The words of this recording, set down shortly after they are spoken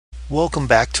Welcome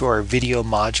back to our video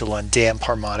module on damped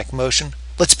harmonic motion.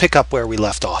 Let's pick up where we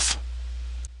left off.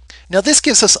 Now this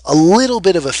gives us a little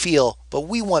bit of a feel, but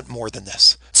we want more than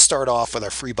this. Start off with our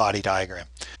free body diagram.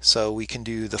 So we can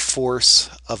do the force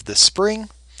of the spring,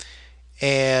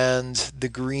 and the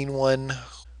green one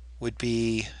would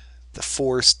be the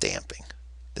force damping,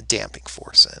 the damping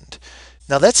force. And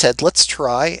now that said, let's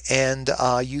try and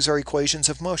use our equations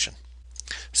of motion.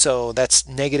 So that's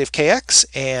negative kx,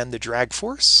 and the drag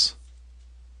force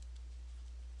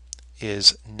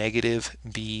is negative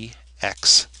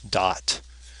bx dot.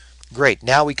 Great,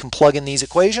 now we can plug in these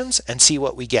equations and see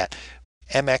what we get.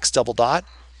 mx double dot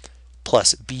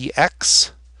plus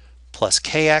bx plus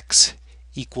kx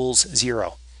equals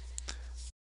 0.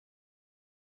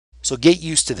 So get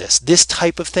used to this. This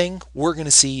type of thing we're going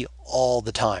to see all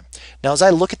the time. Now as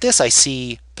I look at this, I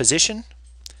see position,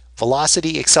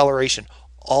 velocity, acceleration.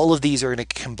 All of these are going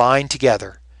to combine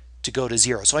together to go to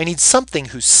 0. So I need something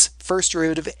whose first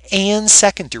derivative and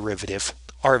second derivative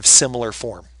are of similar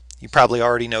form. You probably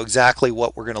already know exactly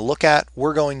what we're going to look at.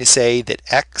 We're going to say that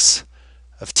x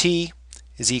of t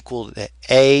is equal to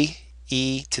a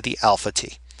e to the alpha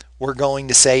t. We're going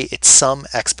to say it's some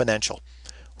exponential.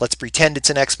 Let's pretend it's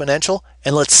an exponential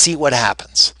and let's see what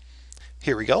happens.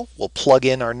 Here we go. We'll plug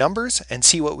in our numbers and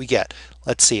see what we get.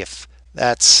 Let's see if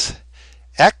that's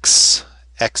x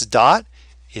dot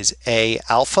is a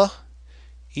alpha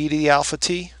e to the alpha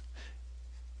t.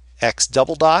 X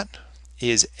double dot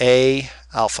is a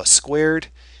alpha squared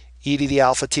e to the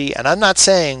alpha t. And I'm not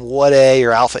saying what a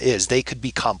or alpha is. They could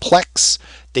be complex,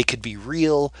 they could be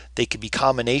real, they could be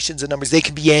combinations of numbers, they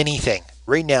could be anything.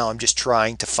 Right now I'm just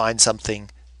trying to find something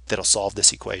that'll solve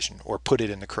this equation or put it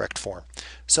in the correct form.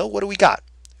 So what do we got?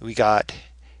 We got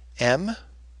m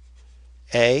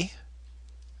a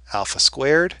alpha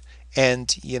squared, and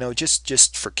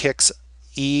just for kicks,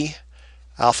 e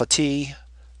alpha t,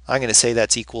 I'm going to say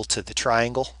that's equal to the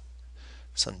triangle,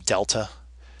 some delta,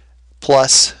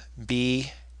 plus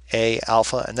b a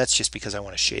alpha, and that's just because I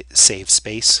want to save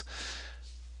space,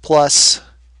 plus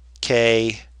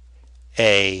k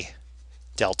a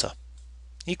delta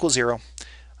equals 0.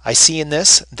 I see in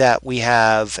this that we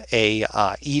have a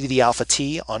e to the alpha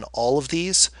t on all of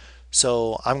these.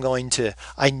 So I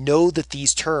know that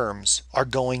these terms are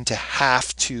going to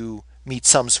have to meet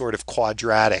some sort of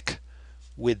quadratic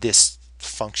with this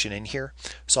function in here.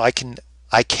 So I can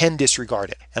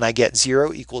disregard it, and I get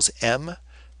 0 equals m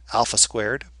alpha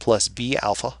squared plus b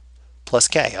alpha plus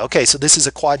k. Okay, so this is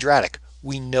a quadratic.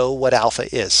 We know what alpha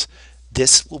is.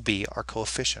 This will be our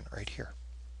coefficient right here.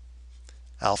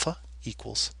 Alpha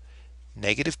equals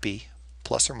negative b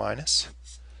plus or minus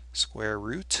square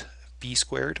root b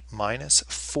squared minus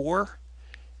 4mk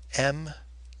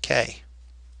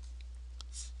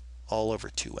all over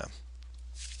 2m.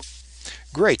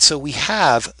 Great, so we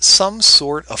have some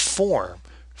sort of form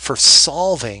for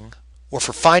solving or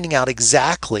for finding out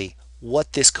exactly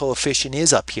what this coefficient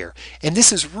is up here. And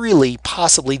this is really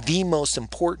possibly the most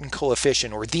important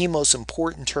coefficient or the most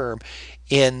important term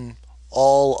in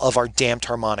all of our damped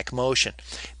harmonic motion,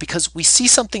 because we see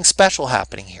something special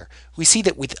happening here. We see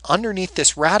that with underneath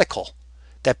this radical,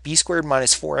 that b squared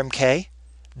minus 4mk,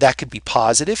 that could be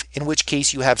positive, in which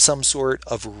case you have some sort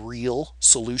of real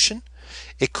solution.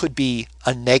 It could be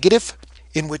a negative,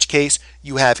 in which case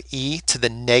you have e to the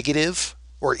negative,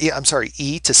 or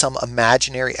e to some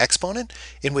imaginary exponent,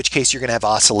 in which case you're going to have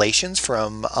oscillations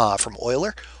from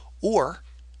Euler, or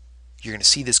you're going to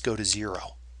see this go to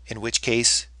 0, in which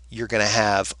case you're going to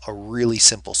have a really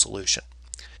simple solution.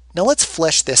 Now let's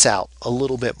flesh this out a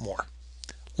little bit more.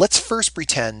 Let's first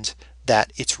pretend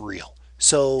that it's real.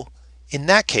 So in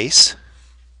that case,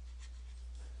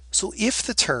 so if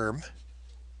the term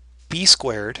b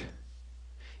squared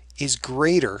is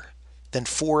greater than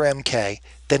 4mk,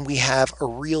 then we have a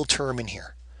real term in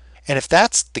here. And if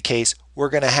that's the case, we're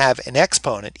going to have an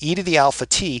exponent, e to the alpha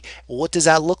t. What does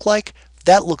that look like?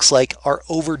 That looks like our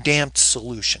overdamped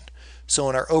solution. So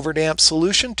in our overdamped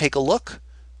solution, take a look.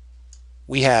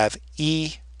 We have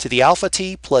e to the alpha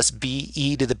t plus b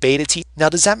e to the beta t. Now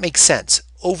does that make sense?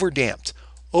 Overdamped.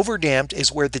 Overdamped is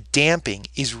where the damping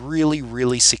is really,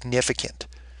 really significant.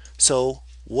 So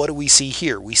what do we see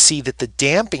here? We see that the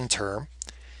damping term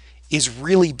is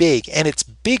really big, and it's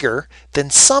bigger than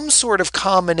some sort of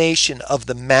combination of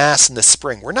the mass and the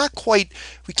spring. We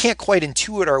can't quite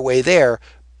intuit our way there,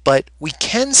 but we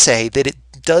can say that it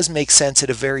does make sense at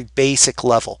a very basic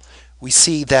level. We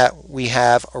see that we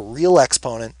have a real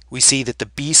exponent. We see that the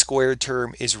b squared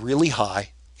term is really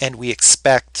high, and we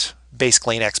expect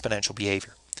basically an exponential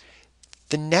behavior.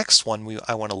 The next one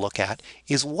I want to look at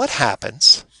is what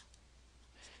happens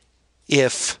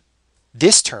if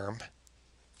This term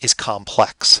is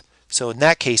complex. So in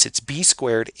that case, it's b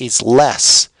squared is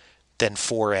less than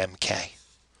 4mk.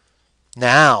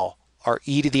 Now, our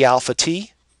e to the alpha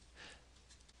t,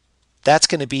 that's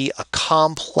going to be a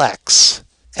complex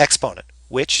exponent,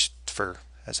 which,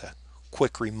 as a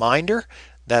quick reminder,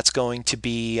 that's going to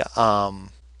be,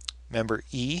 remember,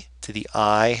 e to the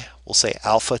I, we'll say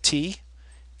alpha t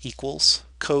equals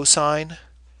cosine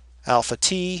alpha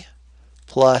t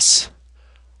plus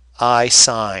I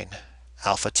sine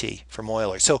alpha t from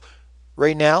Euler. So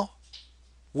right now,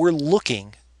 we're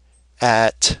looking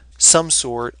at some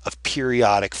sort of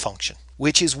periodic function,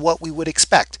 which is what we would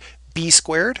expect. B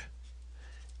squared,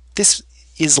 this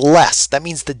is less. That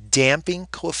means the damping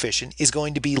coefficient is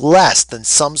going to be less than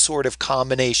some sort of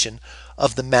combination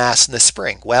of the mass and the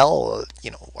spring. Well,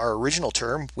 our original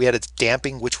term, we had a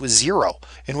damping which was 0,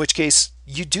 in which case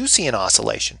you do see an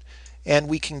oscillation. And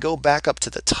we can go back up to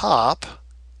the top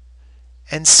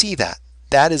and see that.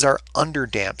 That is our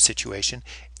underdamped situation.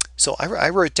 So I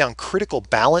wrote down critical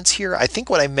balance here. I think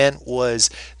what I meant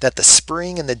was that the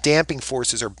spring and the damping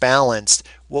forces are balanced.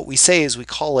 What we say is we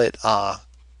call it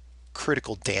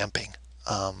critical damping.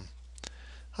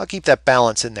 I'll keep that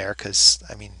balance in there because,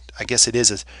 I guess it is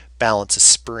a balance of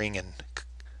spring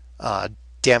and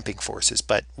damping forces,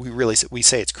 but we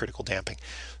say it's critical damping.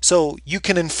 So you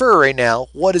can infer right now,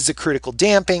 what is the critical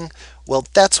damping? Well,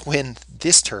 that's when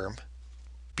this term,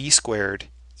 b squared,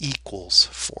 equals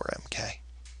 4mk.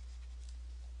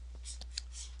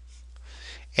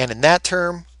 And in that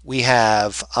term, we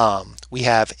have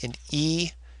an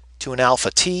e to an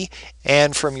alpha t.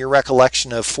 And from your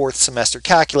recollection of 4th semester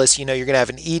calculus, you're going to have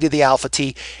an e to the alpha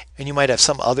t, and you might have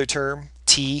some other term,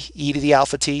 t, e to the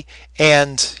alpha t.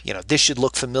 And this should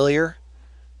look familiar.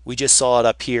 We just saw it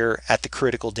up here at the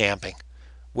critical damping,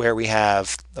 where we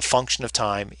have the function of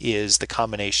time is the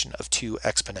combination of two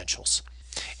exponentials.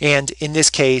 And in this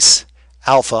case,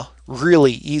 alpha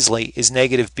really easily is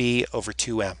negative b over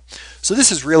 2m. So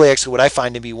this is really actually what I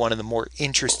find to be one of the more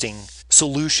interesting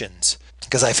solutions,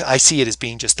 because I see it as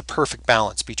being just the perfect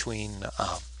balance between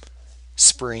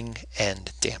spring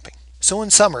and damping. So in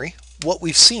summary, what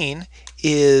we've seen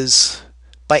is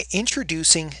by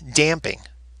introducing damping,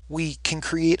 we can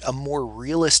create a more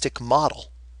realistic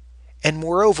model. And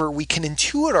moreover, we can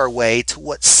intuit our way to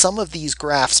what some of these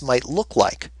graphs might look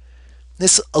like.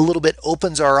 This a little bit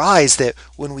opens our eyes that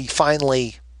when we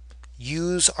finally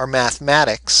use our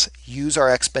mathematics, use our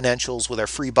exponentials with our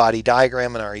free body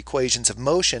diagram and our equations of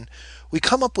motion, we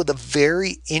come up with a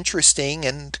very interesting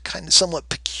and kind of somewhat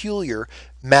peculiar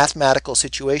mathematical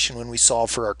situation when we solve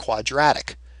for our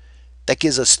quadratic. That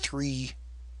gives us 3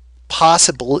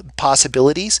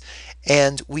 possibilities,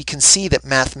 and we can see that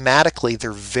mathematically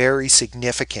they're very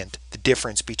significant, the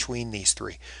difference between these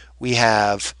 3. We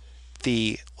have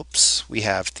the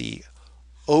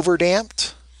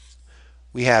overdamped,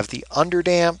 we have the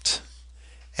underdamped,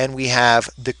 and we have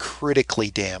the critically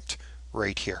damped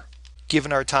right here.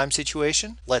 Given our time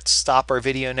situation, let's stop our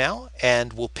video now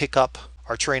and we'll pick up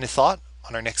our train of thought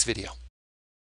on our next video.